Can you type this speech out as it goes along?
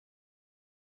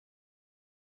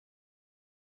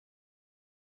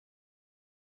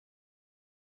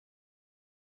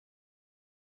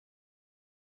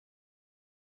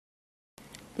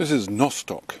This is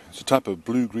Nostoc. It's a type of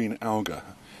blue-green alga,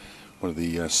 one of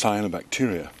the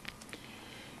Cyanobacteria.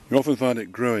 You often find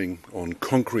it growing on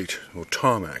concrete or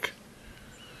tarmac.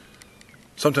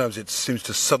 Sometimes it seems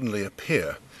to suddenly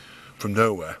appear from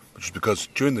nowhere, which is because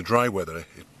during the dry weather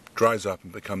it dries up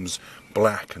and becomes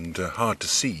black and hard to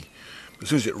see. As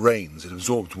soon as it rains, it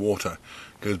absorbs water,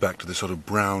 goes back to this sort of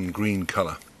brown-green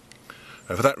colour.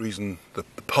 For that reason, the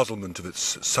puzzlement of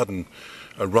its sudden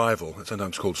arrival, it's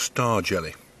sometimes called star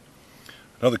jelly.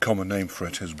 Another common name for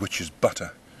it is witch's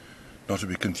butter, not to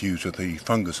be confused with the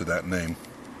fungus of that name.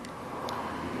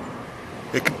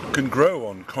 It can grow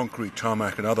on concrete,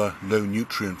 tarmac and other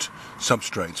low-nutrient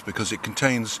substrates because it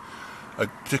contains a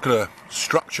particular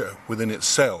structure within its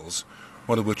cells,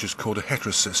 one of which is called a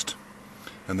heterocyst.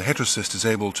 And the heterocyst is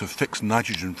able to fix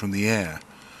nitrogen from the air.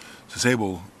 So it's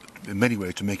able, in many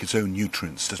ways, to make its own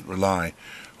nutrients, doesn't rely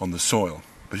on the soil.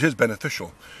 But it is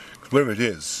beneficial, because wherever it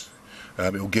is,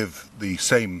 it will give the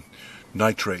same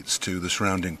nitrates to the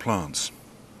surrounding plants.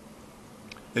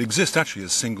 It exists actually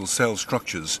as single cell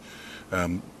structures,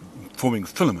 forming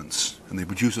filaments, and they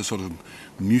produce a sort of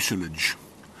mucilage.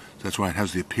 So that's why it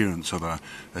has the appearance of a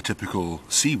typical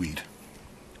seaweed,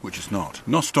 which it's not.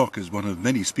 Nostoc is one of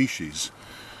many species,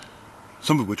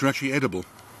 some of which are actually edible.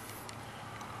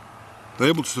 They're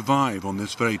able to survive on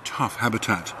this very tough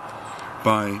habitat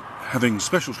by having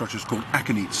special structures called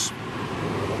aconites.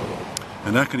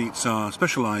 And aconites are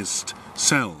specialized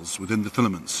cells within the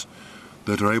filaments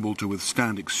that are able to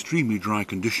withstand extremely dry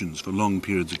conditions for long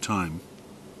periods of time.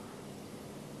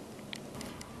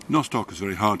 Nostoc is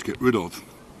very hard to get rid of.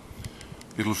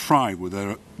 It'll thrive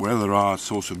where there are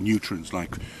sources of nutrients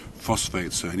like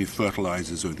phosphates or any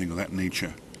fertilizers or anything of that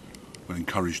nature will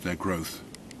encourage their growth.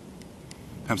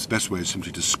 Perhaps the best way is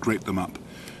simply to scrape them up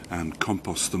and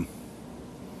compost them.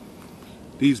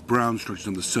 These brown structures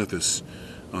on the surface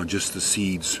are just the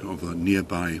seeds of a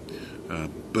nearby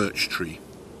birch tree.